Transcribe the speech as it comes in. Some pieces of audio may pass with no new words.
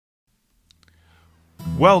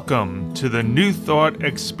Welcome to the New Thought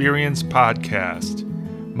Experience podcast.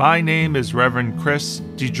 My name is Reverend Chris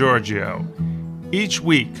DiGiorgio. Each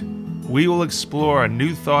week, we will explore a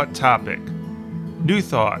New Thought topic. New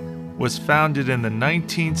Thought was founded in the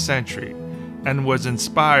 19th century and was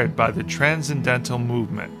inspired by the Transcendental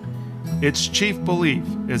Movement. Its chief belief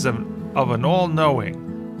is of an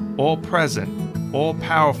all-knowing, all-present,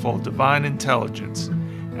 all-powerful divine intelligence,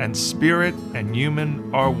 and spirit and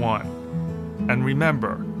human are one. And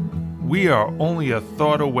remember, we are only a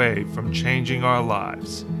thought away from changing our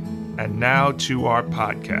lives. And now to our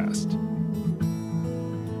podcast.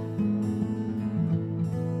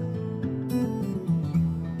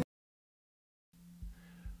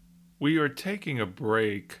 We are taking a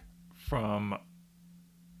break from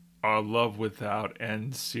our Love Without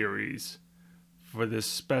End series for this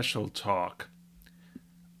special talk.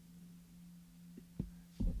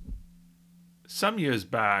 Some years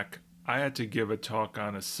back, I had to give a talk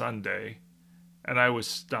on a Sunday, and I was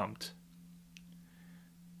stumped.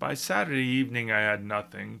 By Saturday evening, I had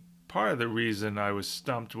nothing. Part of the reason I was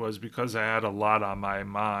stumped was because I had a lot on my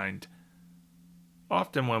mind.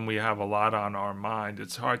 Often when we have a lot on our mind,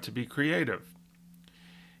 it's hard to be creative.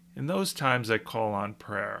 In those times, I call on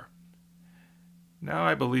prayer. Now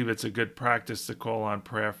I believe it's a good practice to call on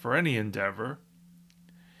prayer for any endeavor.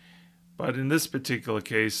 But in this particular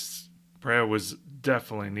case, prayer was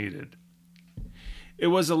definitely needed. It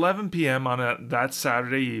was 11 p.m. on that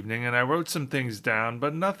Saturday evening, and I wrote some things down,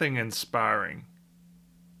 but nothing inspiring.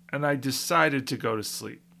 And I decided to go to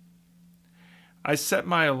sleep. I set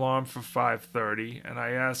my alarm for 5:30, and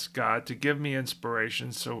I asked God to give me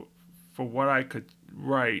inspiration for what I could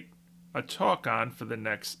write a talk on for the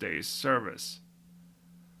next day's service.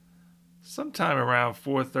 Sometime around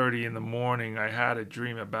 4:30 in the morning, I had a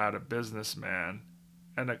dream about a businessman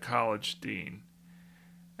and a college dean.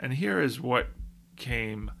 And here is what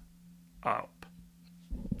came up.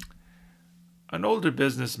 An older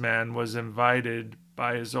businessman was invited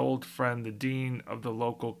by his old friend, the dean of the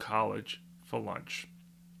local college, for lunch.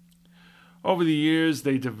 Over the years,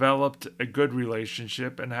 they developed a good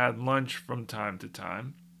relationship and had lunch from time to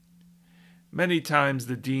time. Many times,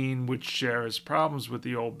 the dean would share his problems with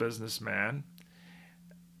the old businessman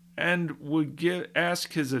and would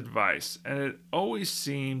ask his advice, and it always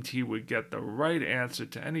seemed he would get the right answer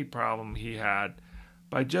to any problem he had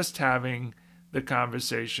by just having the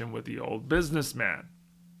conversation with the old businessman.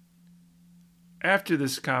 After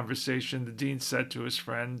this conversation, the dean said to his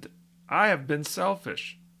friend, "I have been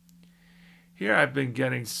selfish. Here I've been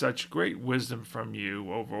getting such great wisdom from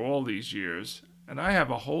you over all these years, and I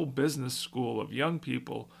have a whole business school of young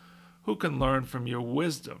people who can learn from your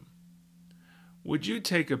wisdom. Would you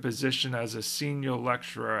take a position as a senior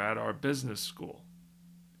lecturer at our business school?"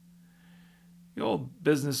 The old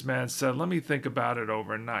businessman said, "Let me think about it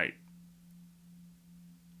overnight.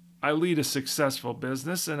 I lead a successful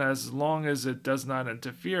business, and as long as it does not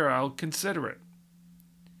interfere, I'll consider it."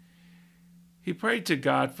 He prayed to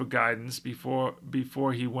God for guidance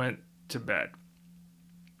before he went to bed.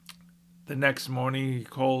 The next morning, he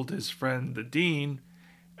called his friend the dean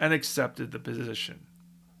and accepted the position.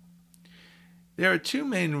 There are two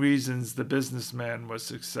main reasons the businessman was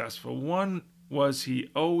successful. One was he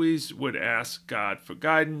always would ask God for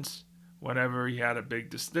guidance whenever he had a big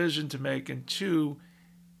decision to make, and two,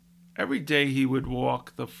 every day he would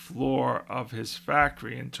walk the floor of his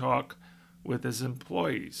factory and talk with his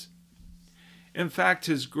employees. In fact,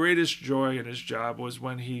 his greatest joy in his job was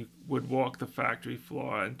when he would walk the factory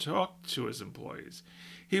floor and talk to his employees.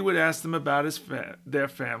 He would ask them about their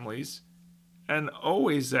families, and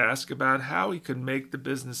always ask about how he could make the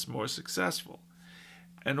business more successful.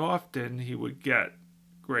 And often he would get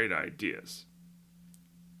great ideas.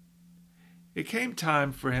 It came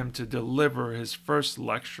time for him to deliver his first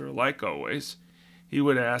lecture. Like always, he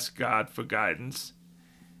would ask God for guidance,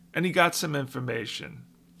 and he got some information.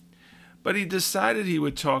 But he decided he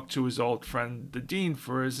would talk to his old friend, the dean,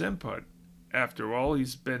 for his input. After all,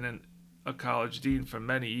 he's been a college dean for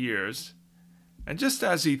many years. And just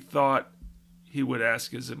as he thought he would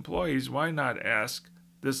ask his employees, why not ask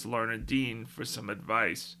this learned dean for some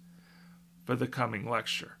advice for the coming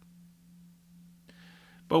lecture?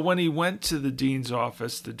 But when he went to the dean's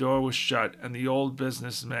office, the door was shut and the old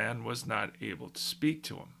businessman was not able to speak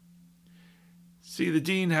to him. See, the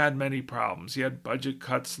dean had many problems. He had budget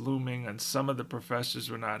cuts looming, and some of the professors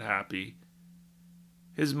were not happy.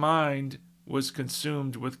 His mind was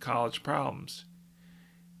consumed with college problems.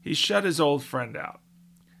 He shut his old friend out.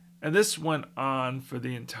 And this went on for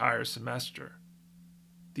the entire semester.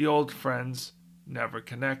 The old friends never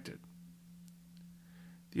connected.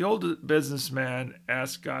 The old businessman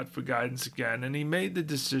asked God for guidance again, and he made the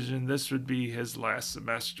decision this would be his last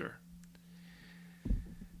semester.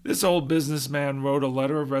 This old businessman wrote a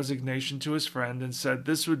letter of resignation to his friend and said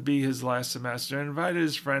this would be his last semester and invited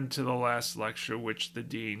his friend to the last lecture, which the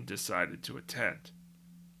dean decided to attend.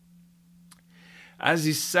 As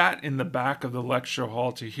he sat in the back of the lecture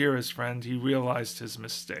hall to hear his friend, he realized his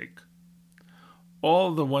mistake.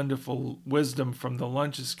 All the wonderful wisdom from the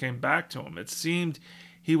lunches came back to him. It seemed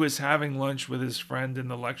he was having lunch with his friend in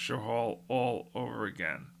the lecture hall all over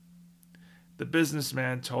again. The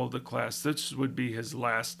businessman told the class this would be his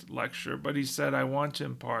last lecture, but he said, I want to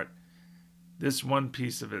impart this one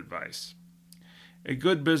piece of advice. A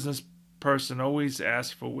good business person always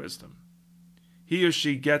asks for wisdom. He or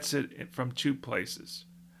she gets it from two places,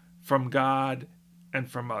 from God and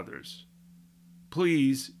from others.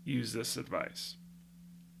 Please use this advice.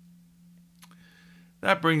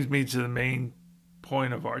 That brings me to the main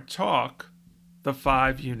point of our talk, the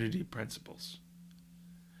 5 unity principles.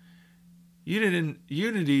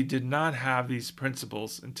 Unity did not have these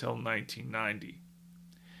principles until 1990.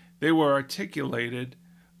 They were articulated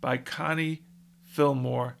by Connie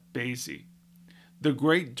Fillmore Basie, the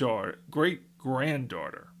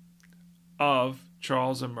great-granddaughter of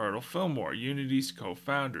Charles and Myrtle Fillmore, Unity's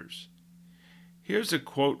co-founders. Here's a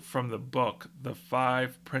quote from the book, The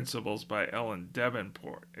 5 Principles by Ellen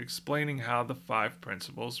Davenport, explaining how the 5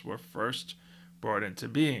 principles were first brought into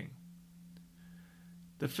being.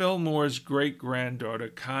 The Fillmore's great-granddaughter,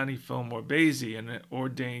 Connie Fillmore Basie, an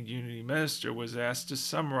ordained Unity minister, was asked to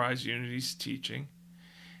summarize Unity's teaching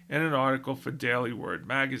in an article for Daily Word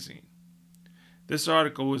magazine. This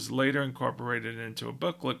article was later incorporated into a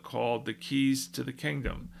booklet called The Keys to the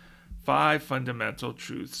Kingdom, 5 Fundamental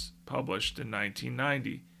Truths, published in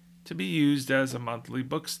 1990, to be used as a monthly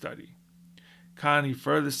book study. Connie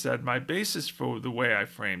further said, my basis for the way I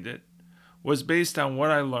framed it was based on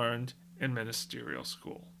what I learned in ministerial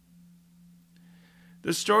school.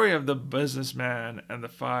 The story of the businessman and the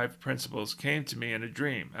 5 principles came to me in a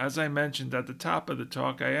dream. As I mentioned at the top of the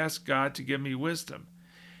talk, I asked God to give me wisdom,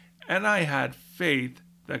 and I had faith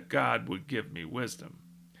that God would give me wisdom.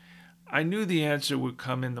 I knew the answer would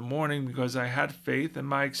come in the morning because I had faith, and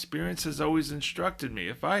my experience has always instructed me,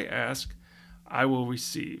 if I ask, I will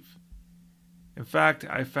receive. In fact,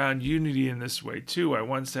 I found unity in this way too. I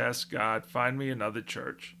once asked God, find me another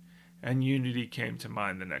church, and unity came to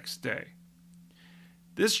mind the next day.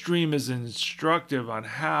 This dream is instructive on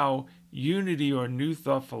how unity or New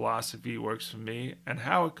Thought philosophy works for me and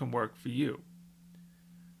how it can work for you.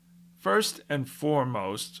 First and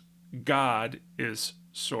foremost, God is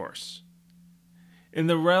source. In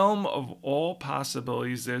the realm of all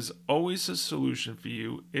possibilities, there's always a solution for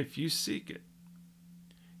you if you seek it.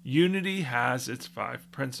 Unity has its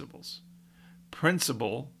 5 principles.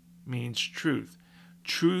 Principle means truth.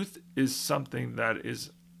 Truth is something that is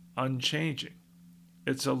unchanging.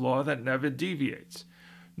 It's a law that never deviates.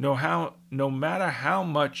 No matter how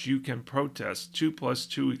much you can protest 2 +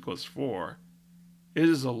 2 = 4, it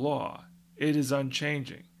is a law. It is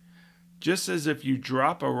unchanging. Just as if you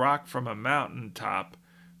drop a rock from a mountain top,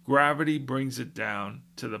 gravity brings it down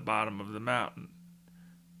to the bottom of the mountain.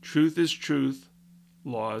 Truth is truth.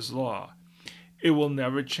 Law is law. It will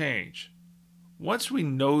never change. Once we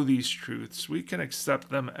know these truths, we can accept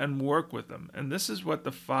them and work with them. And this is what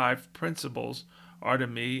the 5 principles are to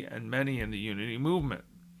me and many in the Unity movement.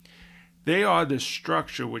 They are the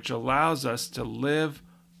structure which allows us to live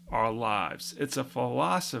our lives. It's a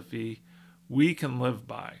philosophy we can live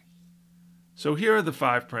by. So here are the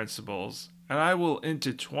 5 principles, and I will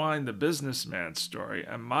intertwine the businessman story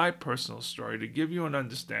and my personal story to give you an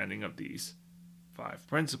understanding of these 5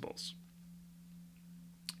 principles.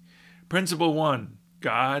 Principle 1,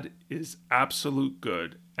 God is absolute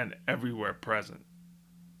good and everywhere present.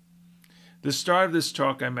 The start of this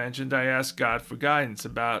talk I mentioned, I asked God for guidance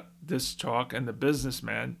about this talk, and the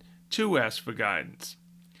businessman too asked for guidance.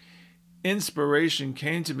 Inspiration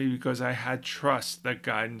came to me because I had trust that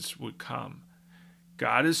guidance would come.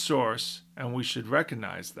 God is source, and we should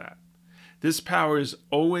recognize that. This power is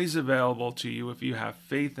always available to you if you have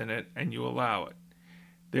faith in it and you allow it.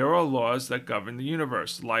 There are laws that govern the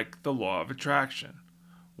universe, like the law of attraction.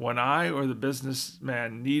 When I or the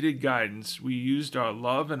businessman needed guidance, we used our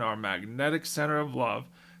love and our magnetic center of love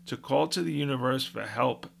to call to the universe for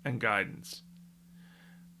help and guidance.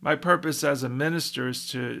 My purpose as a minister is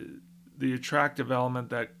to the attractive element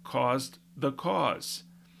that caused the cause.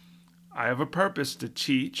 I have a purpose to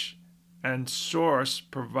teach, and source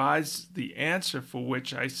provides the answer for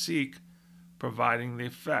which I seek, providing the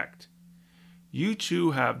effect. You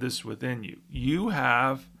too have this within you. You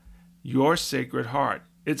have your sacred heart.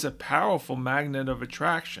 It's a powerful magnet of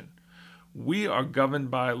attraction. We are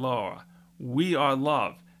governed by law. We are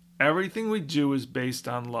love. Everything we do is based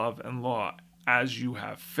on love and law. As you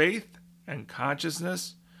have faith and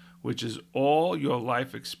consciousness, which is all your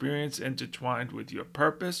life experience intertwined with your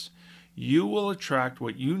purpose, you will attract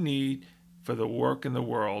what you need for the work in the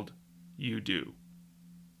world you do.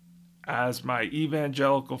 As my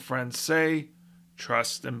evangelical friends say,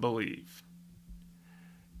 trust and believe.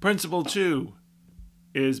 Principle 2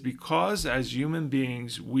 is because as human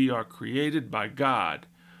beings we are created by God,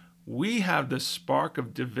 we have the spark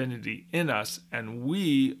of divinity in us and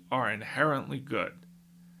we are inherently good.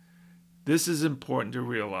 This is important to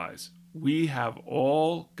realize. We have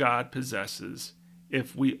all God possesses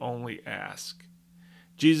if we only ask.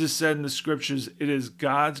 Jesus said in the scriptures, "It is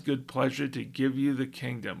God's good pleasure to give you the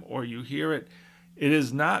kingdom," or you hear it, "It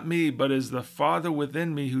is not me, but is the Father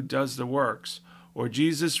within me who does the works," or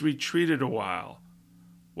Jesus retreated a while.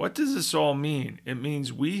 What does this all mean? It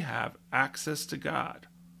means we have access to God.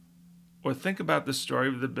 Or think about the story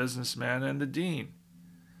of the businessman and the dean.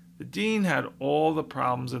 The dean had all the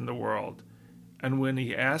problems in the world, and when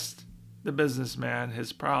he asked the businessman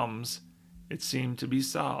his problems, it seemed to be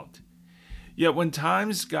solved. Yet when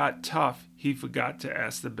times got tough, he forgot to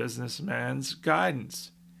ask the businessman's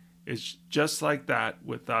guidance. It's just like that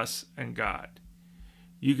with us and God.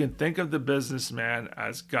 You can think of the businessman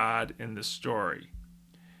as God in the story.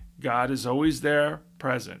 God is always there,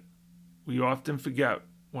 present. We often forget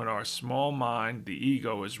when our small mind, the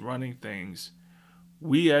ego, is running things.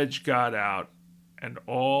 We edge God out, and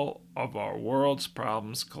all of our world's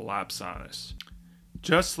problems collapse on us.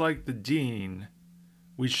 Just like the dean,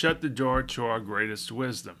 we shut the door to our greatest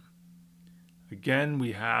wisdom. Again,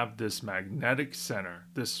 we have this magnetic center,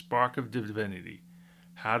 this spark of divinity.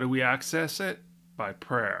 How do we access it? By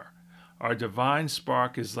prayer. Our divine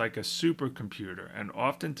spark is like a supercomputer, and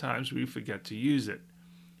oftentimes we forget to use it.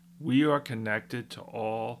 We are connected to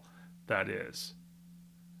all that is.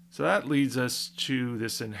 So that leads us to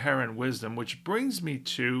this inherent wisdom, which brings me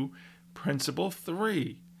to principle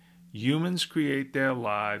 3. Humans create their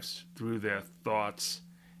lives through their thoughts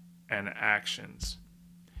and actions.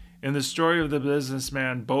 In the story of the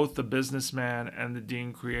businessman, both the businessman and the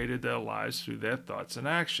dean created their lives through their thoughts and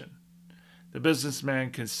action. The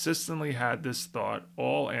businessman consistently had this thought,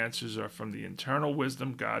 all answers are from the internal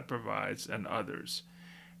wisdom God provides and others.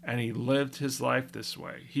 And he lived his life this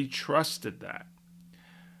way. He trusted that.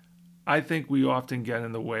 I think we often get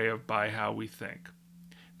in the way of by how we think.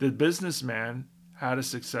 The businessman had a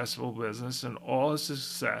successful business, and all his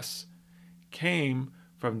success came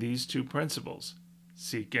from these two principles.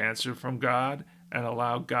 Seek answer from God and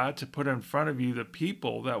allow God to put in front of you the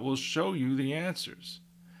people that will show you the answers.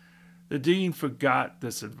 The dean forgot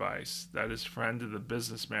this advice that his friend the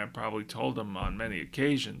businessman probably told him on many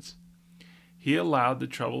occasions. He allowed the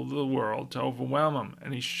trouble of the world to overwhelm him,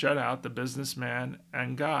 and he shut out the businessman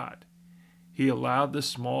and God. He allowed the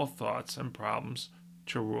small thoughts and problems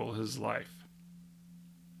to rule his life.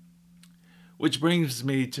 Which brings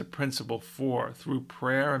me to principle 4. Through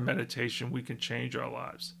prayer and meditation, we can change our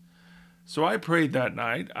lives. So I prayed that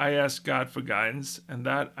night. I asked God for guidance, and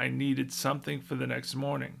that I needed something for the next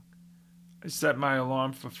morning. I set my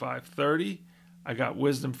alarm for 5:30. I got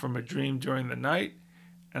wisdom from a dream during the night,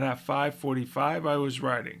 and at 5:45 I was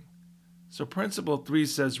writing. So principle 3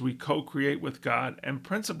 says we co-create with God, and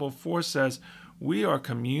principle 4 says we are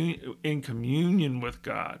in communion with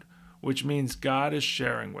God, which means God is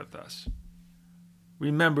sharing with us.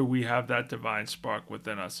 Remember, we have that divine spark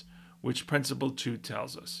within us, which principle 2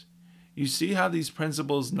 tells us. You see how these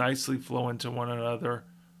principles nicely flow into one another?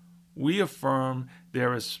 We affirm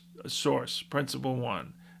there is a source, principle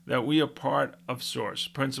 1, that we are part of source,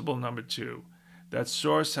 principle number 2, that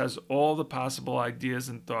source has all the possible ideas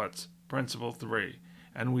and thoughts, principle 3,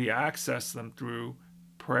 and we access them through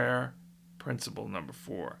prayer, principle number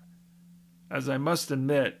 4. As I must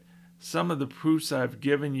admit, some of the proofs I've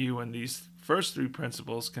given you in these first 3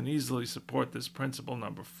 principles can easily support this principle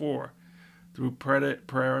number 4. Through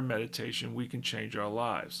prayer and meditation, we can change our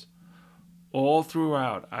lives. All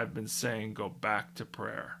throughout, I've been saying go back to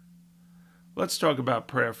prayer. Let's talk about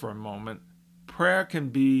prayer for a moment. Prayer can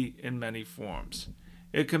be in many forms.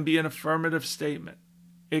 It can be an affirmative statement.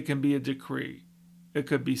 It can be a decree. It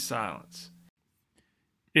could be silence.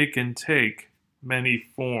 It can take many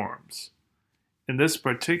forms. In this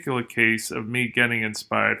particular case of me getting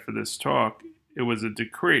inspired for this talk, it was a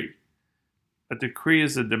decree. A decree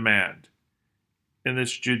is a demand. In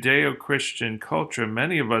this Judeo-Christian culture,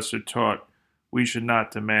 many of us are taught we should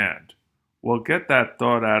not demand. Well, get that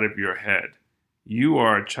thought out of your head. You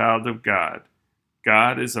are a child of God.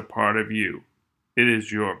 God is a part of you. It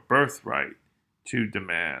is your birthright to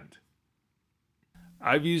demand.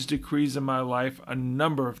 I've used decrees in my life a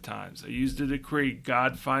number of times. I used a decree,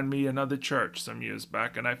 God, find me another church some years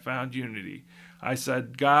back, and I found Unity. I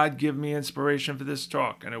said, God, give me inspiration for this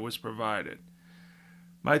talk, and it was provided.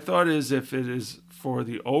 My thought is, if it is for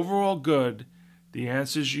the overall good, the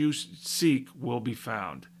answers you seek will be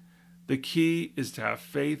found. The key is to have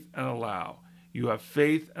faith and allow. You have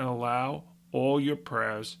faith and allow, all your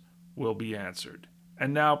prayers will be answered.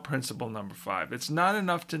 And now principle number 5. It's not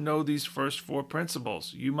enough to know these first 4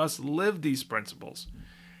 principles. You must live these principles.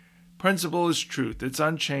 Principle is truth. It's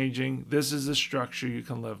unchanging. This is a structure you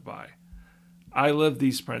can live by. I live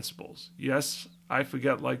these principles. Yes, I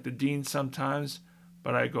forget like the dean sometimes,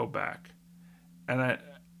 but I go back. And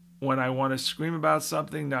when I want to scream about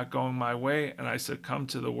something not going my way and I succumb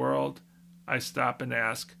to the world, I stop and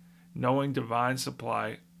ask, knowing divine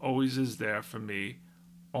supply always is there for me,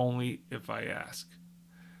 only if I ask.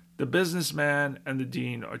 The businessman and the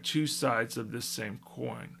dean are 2 sides of this same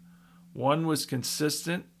coin. One was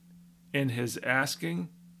consistent in his asking,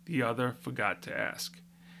 the other forgot to ask.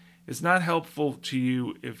 It's not helpful to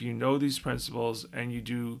you if you know these principles and you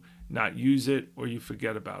do not use it or you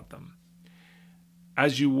forget about them.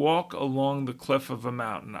 As you walk along the cliff of a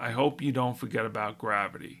mountain, I hope you don't forget about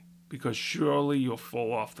gravity, because surely you'll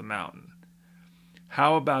fall off the mountain.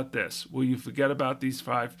 How about this? Will you forget about these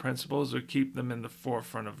 5 principles or keep them in the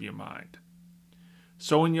forefront of your mind?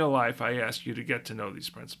 So in your life, I ask you to get to know these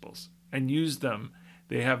principles and use them.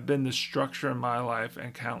 They have been the structure in my life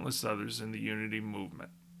and countless others in the Unity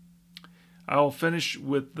movement. I will finish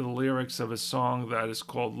with the lyrics of a song that is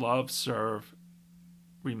called Love, Serve,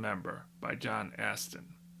 Remember by John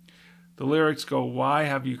Aston. The lyrics go, why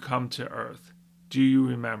have you come to earth? Do you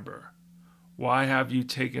remember? Why have you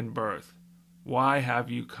taken birth? Why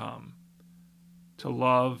have you come? To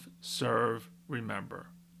love, serve, remember.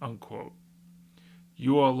 Unquote.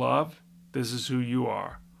 You are love. This is who you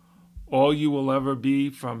are. All you will ever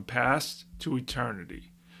be from past to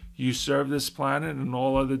eternity. You serve this planet and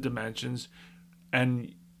all other dimensions.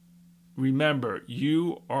 And remember,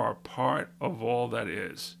 you are a part of all that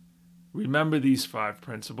is. Remember these 5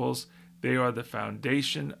 principles. They are the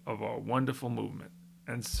foundation of our wonderful movement.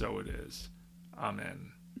 And so it is.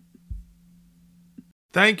 Amen.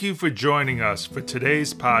 Thank you for joining us for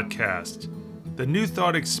today's podcast. The New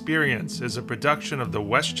Thought Experience is a production of the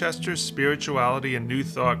Westchester Spirituality and New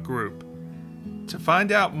Thought Group. To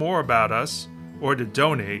find out more about us or to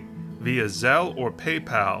donate via Zelle or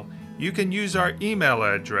PayPal, you can use our email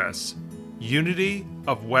address,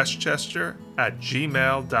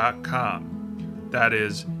 unityofwestchester@gmail.com. That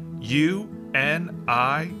is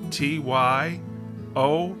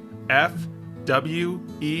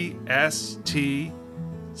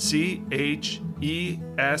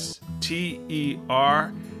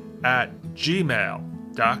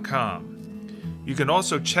You can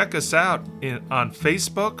also check us out on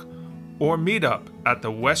Facebook or meet up at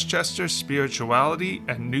the Westchester Spirituality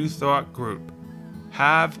and New Thought Group.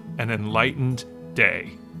 Have an enlightened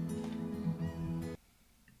day.